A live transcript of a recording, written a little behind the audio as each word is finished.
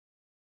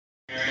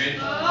Hi,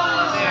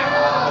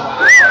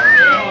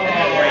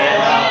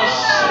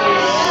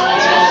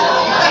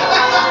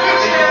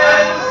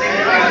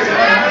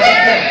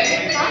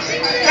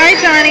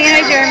 Johnny.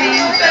 Hi, Jeremy.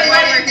 That's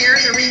why we're here,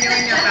 to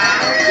renewing your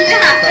vows.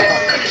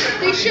 Yeah.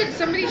 They should.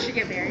 Somebody should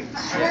get married.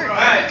 Sure.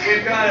 Alright,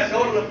 we've got a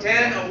total of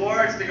 10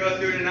 awards to go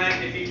through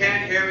tonight. If you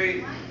can't hear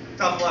me,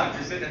 tough luck.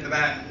 You're sitting at the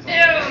back.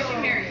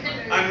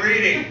 I'm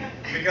reading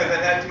because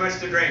I've had too much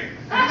to drink.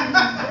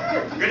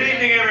 Good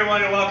evening,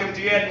 everyone, and welcome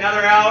to yet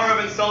another hour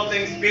of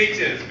insulting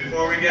speeches.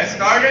 Before we get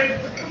started,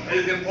 it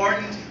is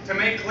important to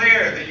make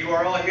clear that you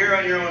are all here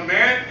on your own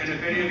merit, and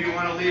if any of you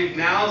want to leave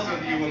now so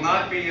that you will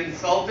not be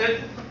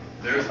insulted,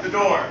 there's the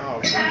door.